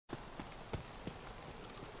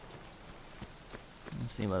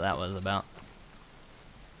see what that was about.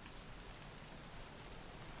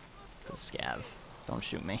 It's a scav. Don't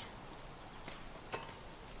shoot me.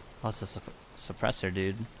 Oh, it's a suppressor,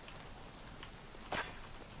 dude.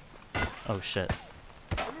 Oh, shit.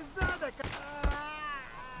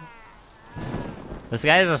 This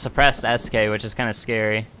guy has a suppressed SK, which is kind of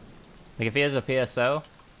scary. Like, if he has a PSO,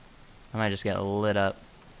 I might just get lit up.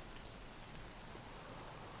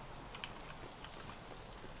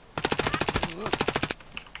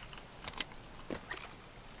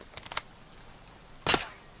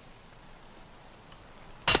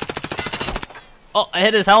 Oh, I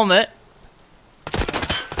hit his helmet.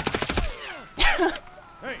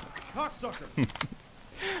 Hey, cocksucker.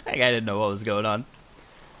 That guy didn't know what was going on.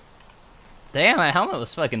 Damn, my helmet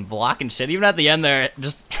was fucking blocking shit. Even at the end there,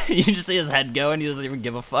 just you just see his head go and he doesn't even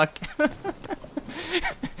give a fuck.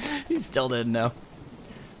 He still didn't know.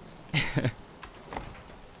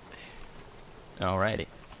 Alrighty.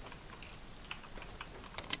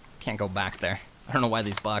 Can't go back there. I don't know why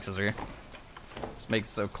these boxes are here. Just makes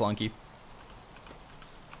it so clunky.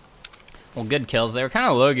 Well, good kills. They were kind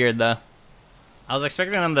of low geared though. I was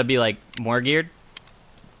expecting them to be like more geared,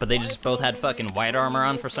 but they just both had fucking white armor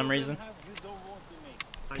on for some reason.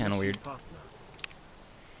 It's kind of weird.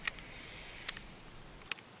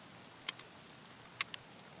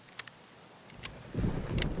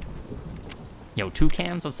 Yo, 2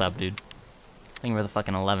 cans? What's up, dude? Thank you for the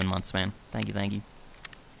fucking 11 months, man. Thank you, thank you.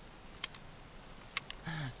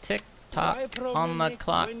 Tick tock on the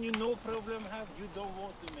clock.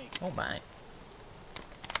 Oh my.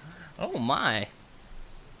 Oh my.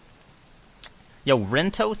 Yo,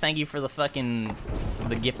 Rento, thank you for the fucking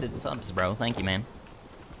the gifted subs, bro. Thank you, man.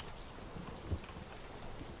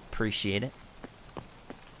 Appreciate it.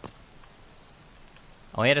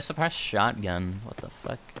 Oh, he had a suppressed shotgun. What the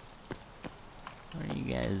fuck? What are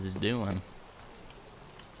you guys doing?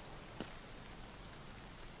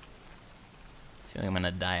 I feel like I'm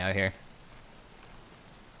gonna die out here.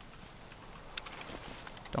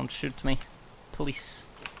 Don't shoot me, please.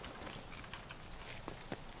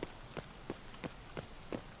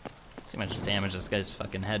 See how much damage this guy's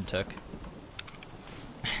fucking head took.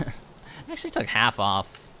 Actually took half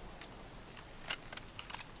off.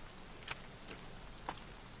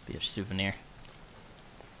 Be a souvenir.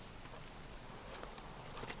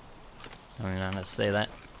 I don't even know how to say that.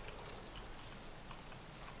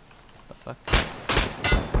 The fuck?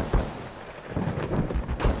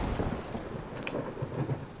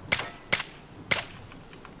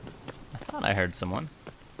 I thought I heard someone.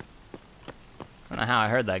 I don't know how I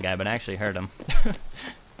heard that guy, but I actually heard him.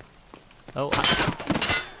 Oh.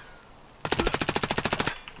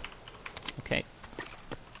 Okay.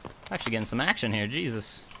 Actually getting some action here,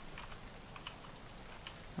 Jesus.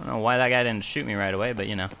 I don't know why that guy didn't shoot me right away, but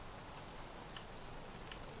you know.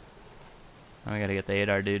 Now we gotta get the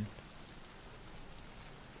 8R dude.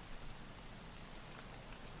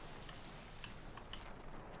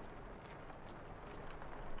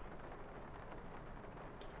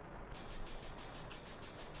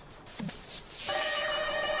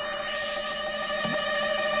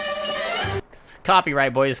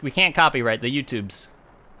 Copyright, boys. We can't copyright the YouTubes.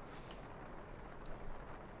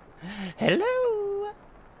 Hello.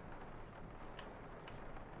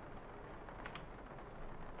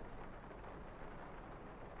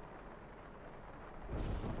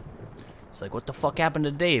 It's like, what the fuck happened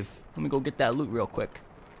to Dave? Let me go get that loot real quick.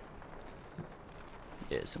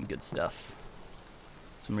 Yeah, some good stuff.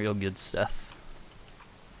 Some real good stuff.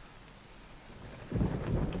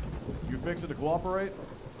 You fix it to cooperate?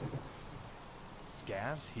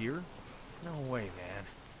 Scavs here? No way, man.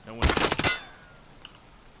 No one.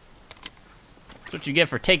 That's what you get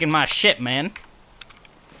for taking my shit, man.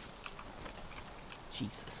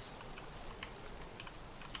 Jesus.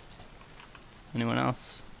 Anyone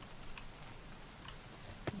else?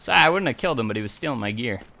 Sorry, I wouldn't have killed him, but he was stealing my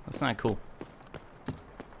gear. That's not cool.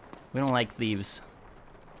 We don't like thieves.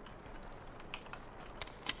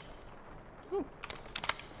 Ooh.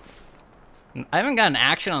 I haven't gotten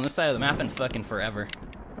action on this side of the map in fucking forever.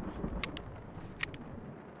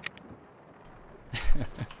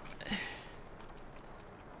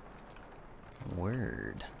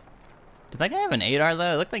 Word. Did that guy have an 8R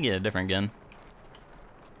though? It looked like he had a different gun.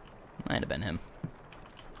 Might have been him.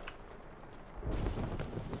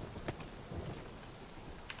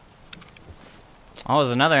 Oh,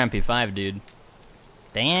 there's another MP5, dude.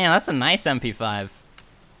 Damn, that's a nice MP5.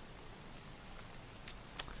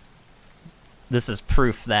 This is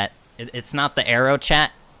proof that it's not the arrow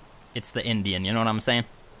chat, it's the Indian, you know what I'm saying?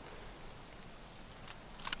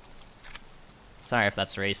 Sorry if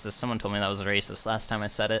that's racist. Someone told me that was racist last time I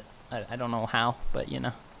said it. I don't know how, but you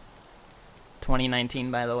know.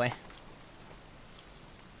 2019, by the way.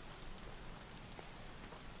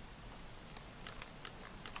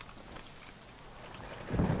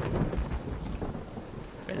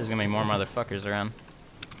 There's gonna be more motherfuckers around.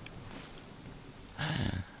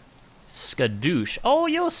 Skadoosh. Oh,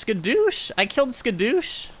 yo, Skadoosh! I killed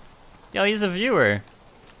Skadoosh! Yo, he's a viewer.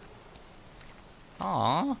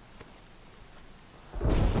 Aww.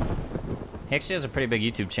 He actually has a pretty big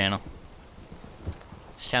YouTube channel.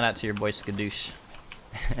 Shout out to your boy Skadoosh.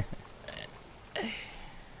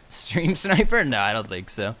 Stream sniper? No, I don't think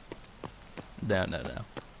so. No.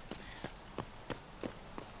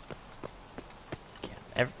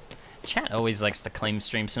 Chat always likes to claim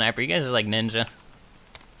stream sniper. You guys are like ninja.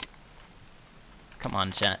 Come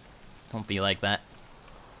on, chat. Don't be like that.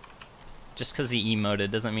 Just because he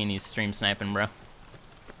emoted doesn't mean he's stream sniping, bro.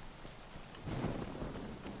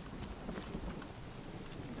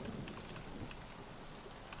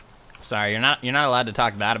 Sorry, you're not allowed to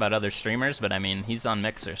talk bad about other streamers, but I mean, he's on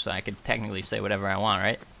Mixer, so I could technically say whatever I want,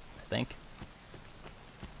 right? I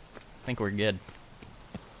think we're good.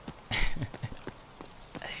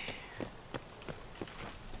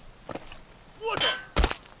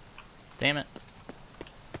 Damn it.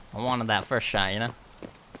 I wanted that first shot, you know?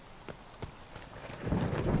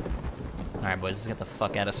 Alright, boys, let's get the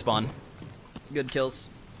fuck out of spawn. Good kills.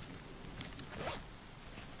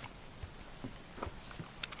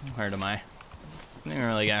 How hurt am I? Didn't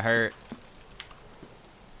really get hurt.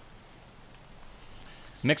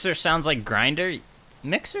 Mixer sounds like Grinder.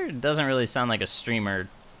 Mixer doesn't really sound like a streamer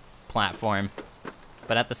platform.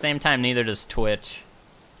 But at the same time, neither does Twitch.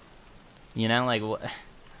 You know, like what?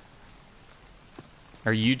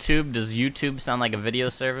 Or YouTube? Does YouTube sound like a video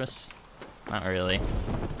service? Not really.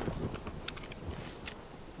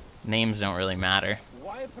 Names don't really matter.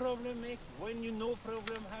 Why problem make when you no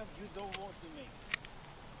problem have you don't want to make?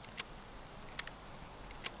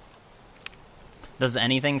 Does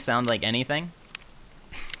anything sound like anything?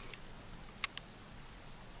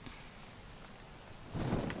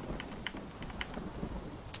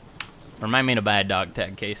 Remind me to buy a dog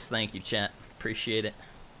tag case. Thank you, chat. Appreciate it.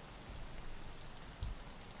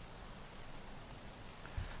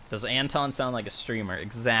 Does Anton sound like a streamer?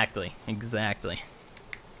 Exactly. Exactly.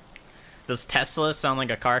 Does Tesla sound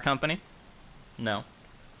like a car company? No.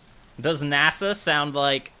 Does NASA sound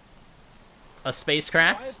like a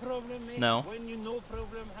spacecraft? No. When you no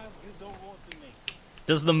problem have you don't want to make?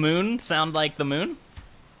 Does the moon sound like the moon?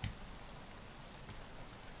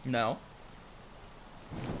 No.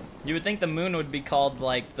 You would think the moon would be called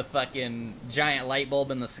like the fucking giant light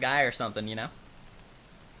bulb in the sky or something, you know?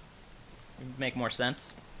 It would make more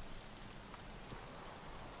sense.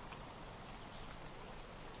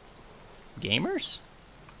 Gamers?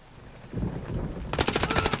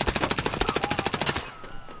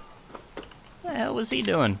 What the hell was he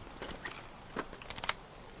doing?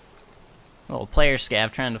 Little player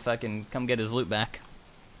scav trying to fucking come get his loot back.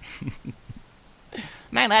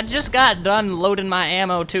 Man, I just got done loading my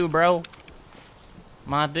ammo too, bro.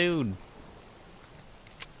 My dude.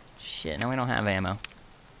 Shit, now we don't have ammo.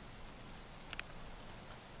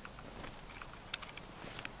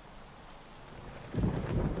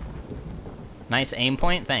 Nice aim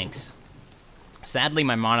point, thanks. Sadly,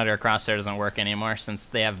 my monitor crosshair doesn't work anymore since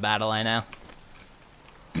they have Battle Eye now.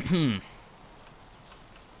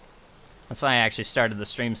 That's why I actually started the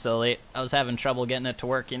stream so late. I was having trouble getting it to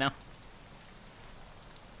work, you know?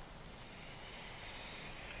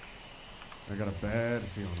 I got a bad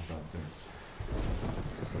feeling about this.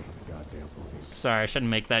 It's like the goddamn police. Sorry, I shouldn't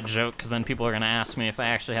make that joke, because then people are going to ask me if I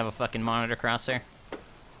actually have a fucking monitor crosshair.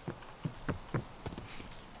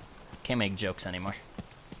 Can't make jokes anymore.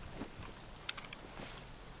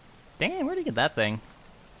 Damn, where'd he get that thing?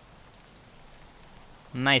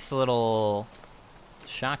 Nice little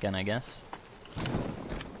shotgun, I guess.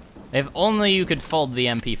 If only you could fold the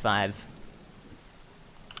MP5.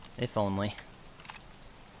 If only.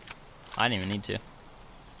 I didn't even need to.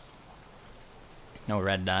 No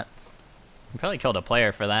red dot. You probably killed a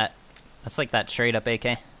player for that. That's like that straight up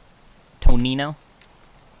AK. Tonino.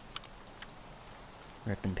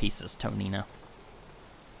 Rip in pieces, Tonino.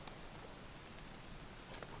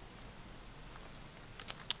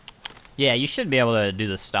 Yeah, you should be able to do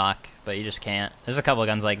the stock, but you just can't. There's a couple of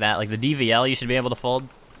guns like that. Like the DVL, you should be able to fold.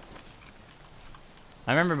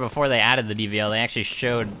 I remember before they added the DVL, they actually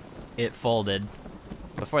showed it folded.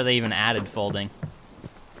 Before they even added folding.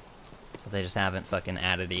 But they just haven't fucking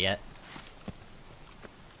added it yet.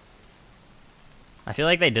 I feel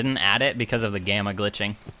like they didn't add it because of the gamma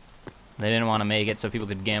glitching. They didn't want to make it so people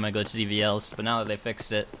could gamma glitch DVLs, but now that they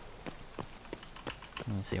fixed it,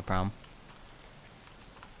 I don't see a problem.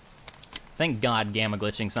 Thank God gamma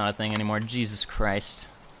glitching's not a thing anymore. Jesus Christ.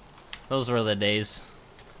 Those were the days.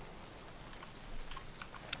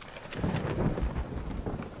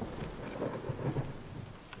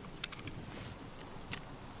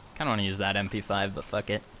 Kinda wanna use that MP5, but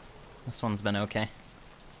fuck it. This one's been okay.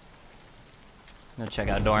 Go check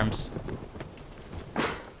out dorms.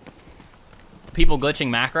 People glitching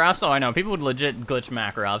Makarovs? Oh, I know. People would legit glitch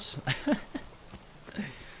Makarovs.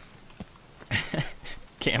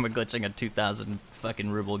 Gamma glitching a 2,000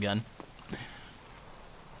 fucking ruble gun.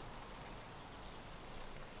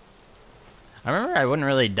 I remember I wouldn't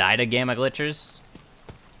really die to gamma glitchers.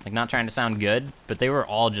 Like, not trying to sound good, but they were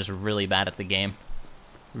all just really bad at the game.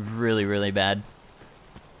 Really, really bad.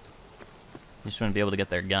 You just wouldn't be able to get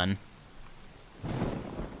their gun.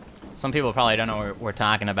 Some people probably don't know what we're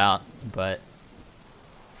talking about, but...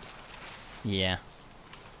 yeah.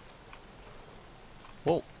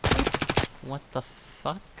 Whoa. What the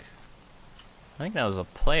fuck? I think that was a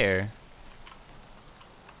player.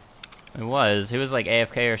 It was. He was like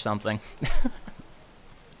AFK or something.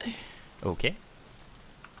 Okay.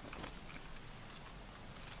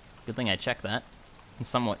 Good thing I checked that. And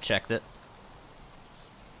somewhat checked it.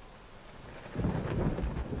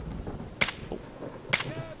 Oh.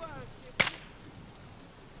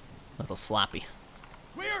 Little sloppy.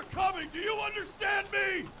 We are coming! Do you understand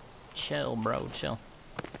me? Chill, bro, chill.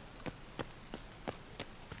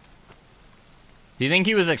 Do you think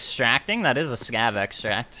he was extracting? That is a scav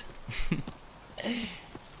extract.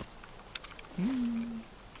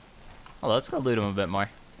 Oh, let's go loot him a bit more.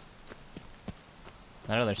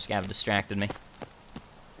 That other scav distracted me.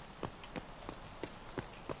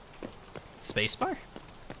 Spacebar?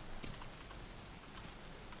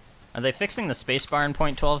 Are they fixing the spacebar in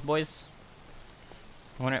 .12, boys?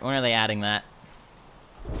 When are they adding that?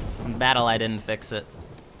 In battle, I didn't fix it.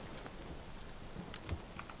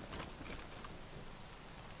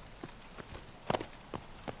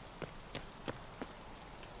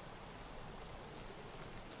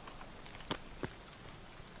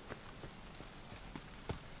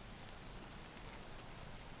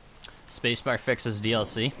 Spacebar fixes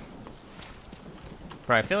DLC.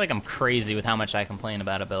 Bro, I feel like I'm crazy with how much I complain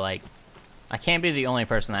about it, but like, I can't be the only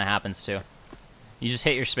person that happens to. You just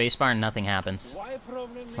hit your spacebar and nothing happens.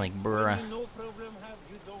 It's like, bruh.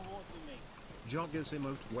 Joggers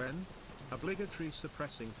emote when? Obligatory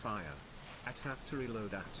suppressing fire. I'd have to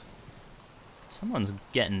reload at. Someone's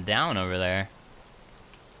getting down over there.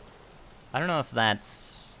 I don't know if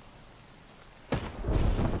that's...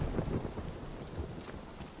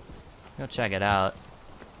 Go check it out.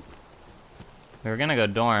 We were gonna go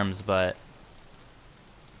dorms, but...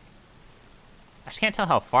 I just can't tell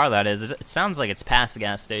how far that is. It sounds like it's past the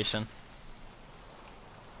gas station.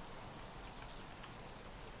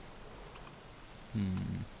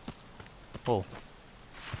 Oh.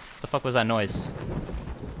 The fuck was that noise?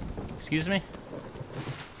 Excuse me?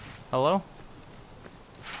 Hello?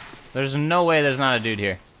 There's no way there's not a dude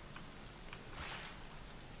here.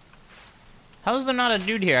 How is there not a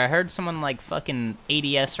dude here? I heard someone like fucking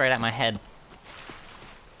ADS right at my head.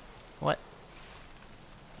 What?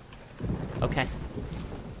 Okay. I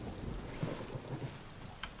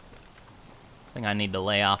think I need to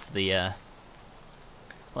lay off the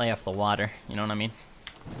water, you know what I mean?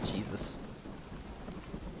 Jesus.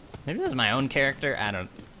 Maybe it was my own character? I don't...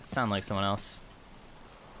 It sounded like someone else.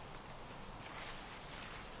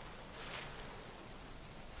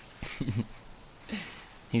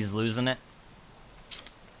 He's losing it.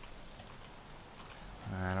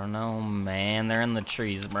 I don't know, man. They're in the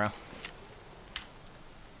trees, bro.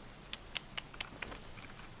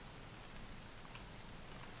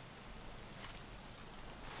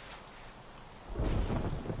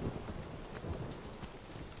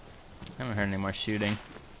 I haven't heard any more shooting.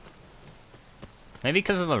 Maybe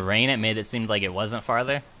because of the rain, it made it seem like it wasn't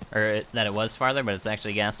farther, or that it was farther, but it's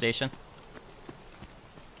actually a gas station.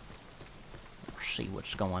 Let's see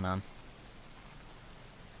what's going on.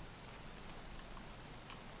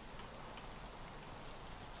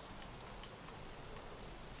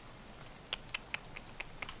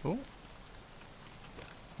 Ooh.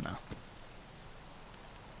 No.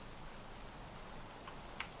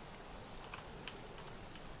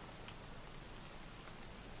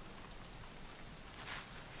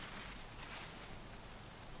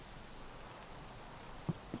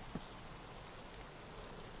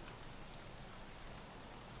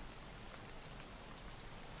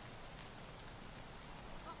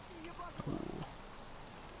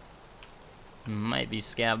 Might be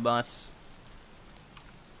Scab Boss.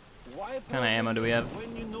 Why What kind of ammo do we have?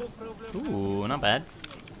 when you no problem Ooh, not bad.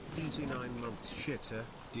 Easy 9 months shitter,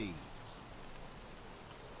 D.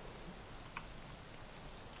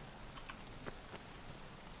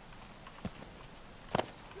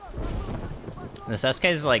 This SK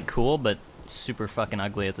is like cool, but super fucking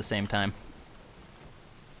ugly at the same time.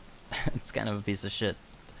 It's kind of a piece of shit.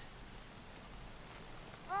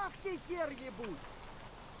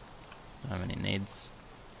 Don't have any nades.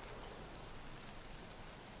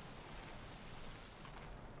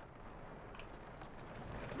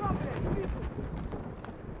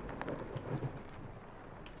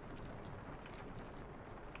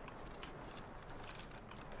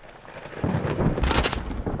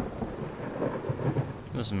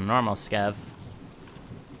 This is a normal scav.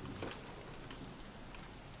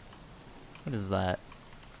 What is that?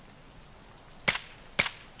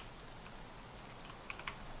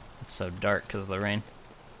 It's so dark because of the rain.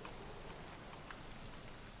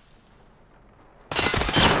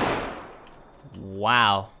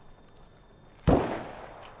 Wow. Did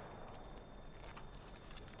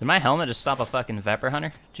my helmet just stop a fucking Viper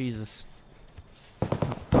Hunter? Jesus.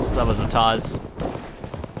 That was a Taz.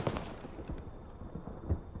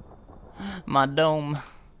 My dome.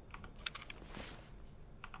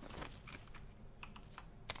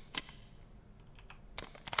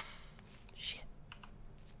 Shit.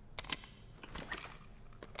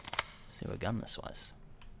 See what gun this was.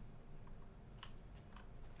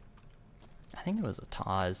 I think it was a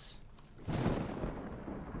Taz.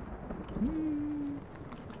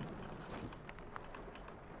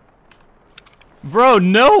 Bro,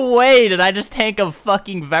 no way did I just tank a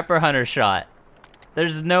fucking Viper Hunter shot.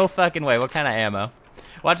 There's no fucking way. What kind of ammo?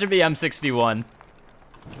 Watch it be M61.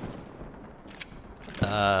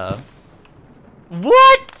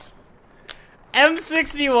 What?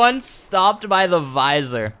 M61 stopped by the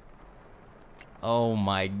visor. Oh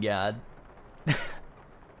my god.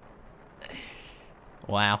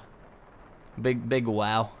 Wow. Big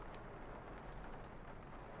wow.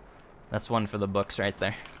 That's one for the books right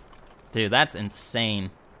there. Dude, that's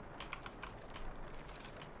insane.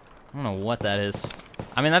 I don't know what that is.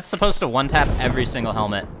 I mean, that's supposed to one-tap every single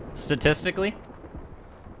helmet. Statistically.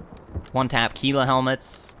 One-tap Keela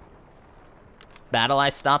helmets. Battle Eye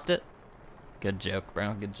stopped it. Good joke,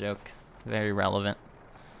 bro. Good joke. Very relevant.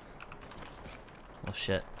 Oh,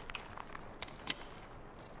 shit.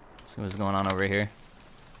 Let's see what's going on over here.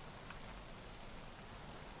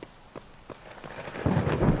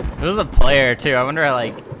 This is a player, too. I wonder how,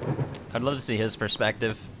 like... I'd love to see his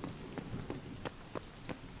perspective.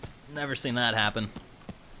 Never seen that happen.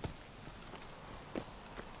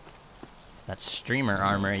 That streamer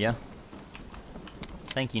armor, yeah.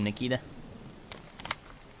 Thank you, Nikita.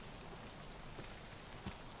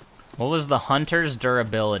 What was the hunter's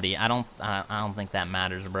durability? I don't think that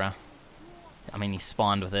matters, bro. I mean, he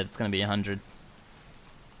spawned with it. It's gonna be 100.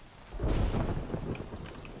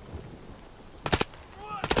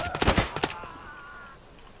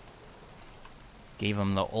 Gave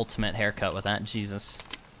him the ultimate haircut with that. Jesus.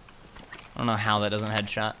 I don't know how that doesn't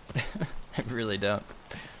headshot. I really don't.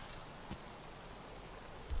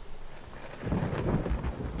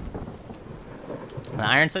 The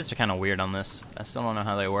iron sights are kind of weird on this. I still don't know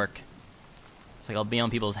how they work. It's like I'll be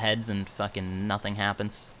on people's heads and fucking nothing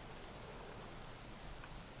happens.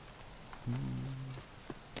 We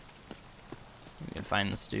can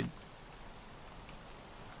find this dude.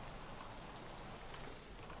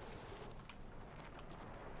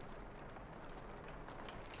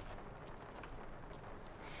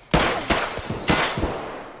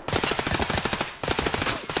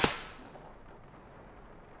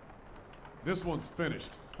 This one's finished.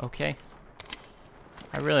 Okay.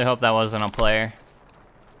 I really hope that wasn't a player.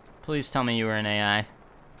 Please tell me you were an AI.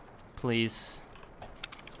 Please.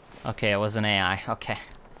 Okay, it was an AI. Okay.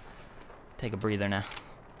 Take a breather now.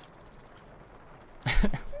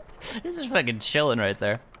 This is fucking chilling right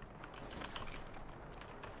there.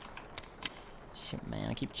 Shit, man.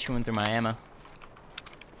 I keep chewing through my ammo.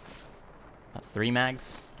 About 3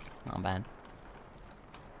 mags? Not bad.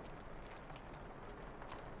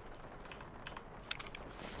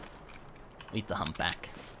 Eat the humpback.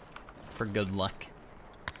 For good luck.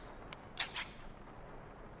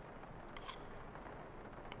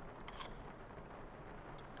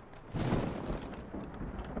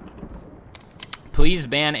 Please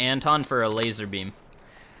ban Anton for a laser beam.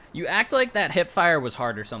 You act like that hip fire was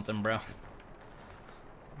hard or something, bro.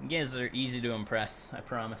 You guys are easy to impress, I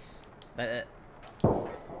promise. That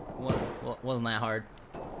wasn't that hard.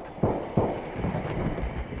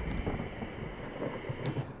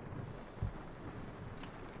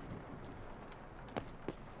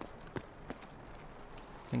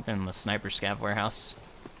 I think in the sniper scav warehouse.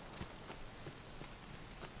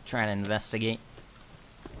 Trying to investigate.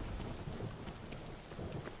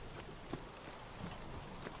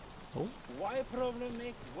 Oh. Why problem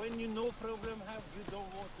make when you no problem have you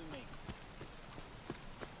don't want to make?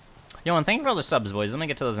 Yo, and thank you for all the subs, boys. Let me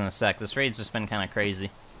get to those in a sec. This raid's just been kind of crazy.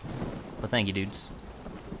 But thank you, dudes.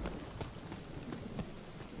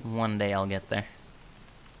 One day I'll get there.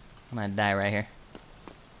 I'm gonna die right here.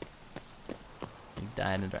 He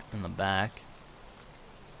died in the back.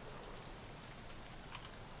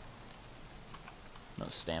 No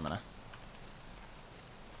stamina.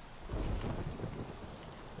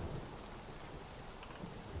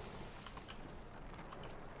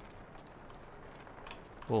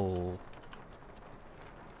 Whoa.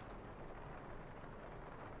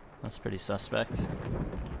 That's pretty suspect.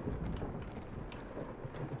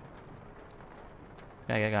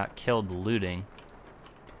 Guy got killed looting.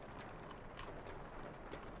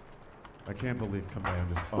 I can't believe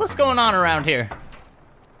Command is up. What's going on around here?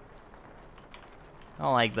 I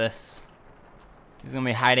don't like this. He's gonna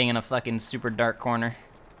be hiding in a fucking super dark corner.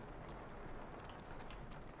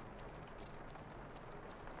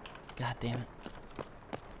 God damn it.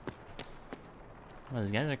 Oh,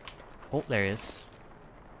 these guys are... Oh, there he is.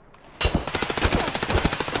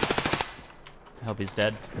 I hope he's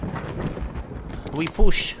dead. We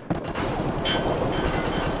push.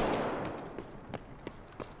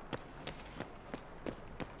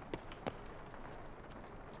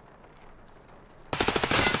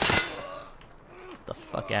 The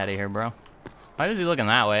fuck out of here, bro. Why is he looking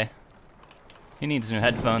that way? He needs new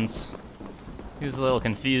headphones. He was a little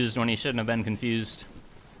confused when he shouldn't have been confused.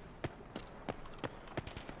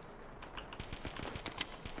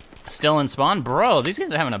 Still in spawn? Bro, these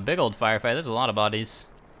guys are having a big old firefight. There's a lot of bodies.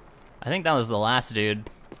 I think that was the last dude.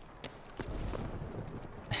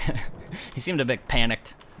 He seemed a bit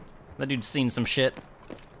panicked. That dude's seen some shit.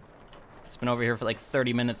 He's been over here for like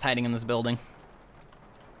 30 minutes hiding in this building.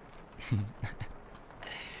 I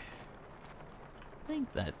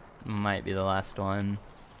think that might be the last one.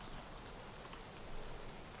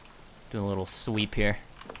 Do a little sweep here.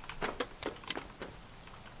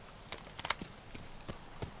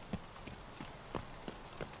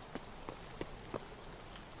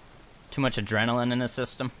 Too much adrenaline in his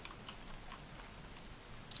system.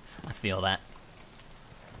 I feel that.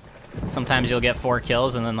 Sometimes you'll get 4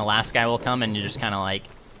 kills and then the last guy will come and you're just kind of like...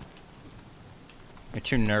 You're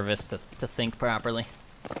too nervous to think properly.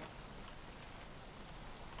 So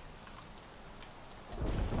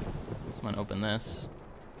I'm gonna open this.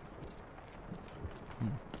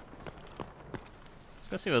 Let's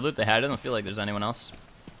go see what loot they had. It doesn't feel like there's anyone else.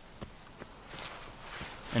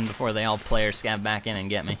 And before they all player scav back in and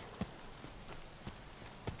get me.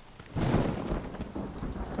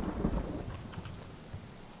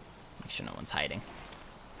 Sure no one's hiding.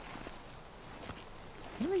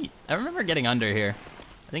 I remember getting under here.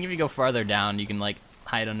 I think if you go farther down, you can like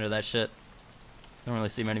hide under that shit. Don't really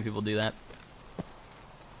see many people do that.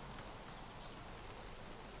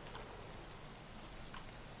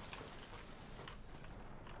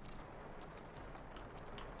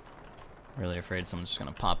 Really afraid someone's just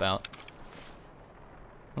gonna pop out.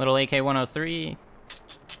 Little AK-103.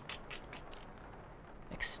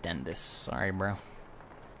 Extend this. Sorry, bro.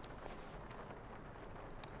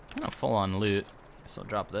 Kind of full on loot, so I'll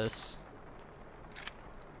drop this.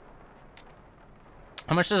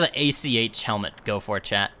 How much does an ACH helmet go for,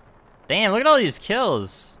 chat? Damn, look at all these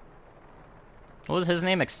kills. What was his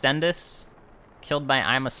name? Extendus? Killed by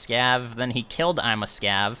I'm a Scav, then he killed I'm a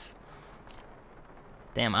Scav.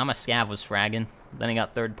 Damn, I'm a Scav was fragging. Then he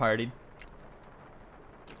got third partied.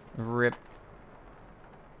 RIP.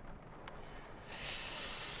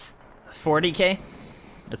 40k?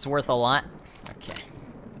 It's worth a lot? Okay.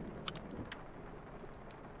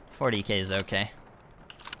 40k is okay.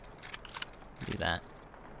 Do that.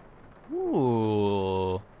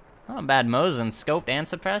 Ooh. Not bad Mosin. Scoped and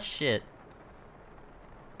suppressed? Shit.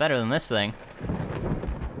 Better than this thing.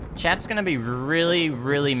 Chat's gonna be really,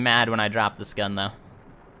 really mad when I drop this gun, though.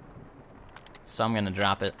 So I'm gonna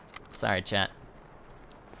drop it. Sorry, chat.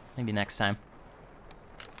 Maybe next time.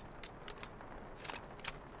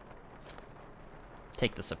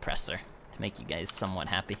 Take the suppressor to make you guys somewhat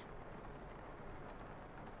happy.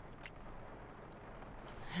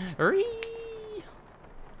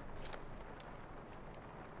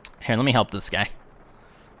 Here, let me help this guy.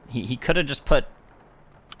 He could have just put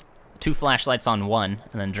 2 flashlights on one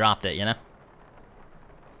and then dropped it, you know?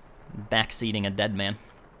 Backseating a dead man.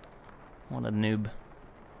 What a noob.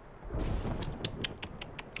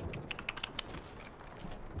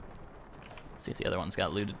 See if the other one's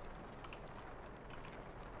got looted.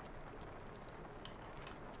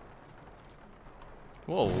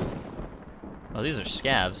 Whoa. Oh, these are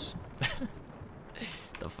scavs.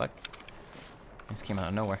 The fuck? These came out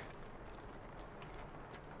of nowhere.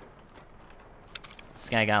 This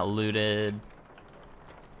guy got looted.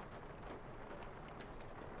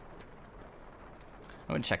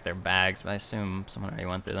 I would check their bags, but I assume someone already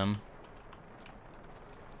went through them.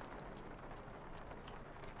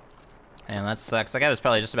 And that sucks. That guy was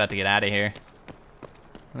probably just about to get out of here.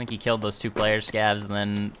 I think he killed those 2 player scavs and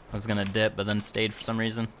then was gonna dip, but then stayed for some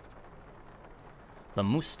reason. The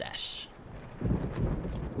mustache.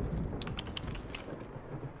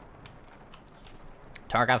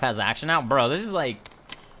 Tarkov has action now? Bro, this is like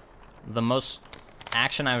the most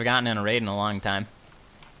action I've gotten in a raid in a long time.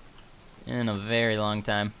 In a very long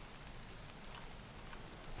time.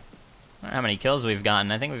 I don't know how many kills we've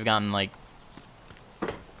gotten. I think we've gotten like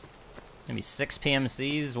maybe 6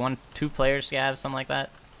 PMCs, 1, 2 player scavs, something like that.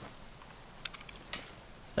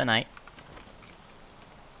 It's been night.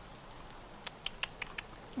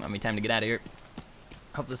 Might be time to get out of here.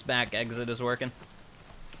 Hope this back exit is working.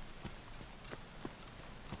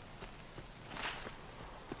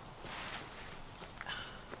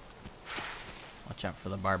 Watch out for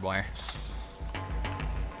the barbed wire.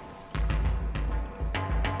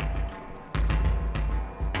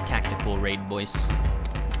 Tactical raid, boys.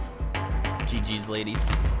 GG's,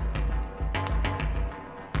 ladies.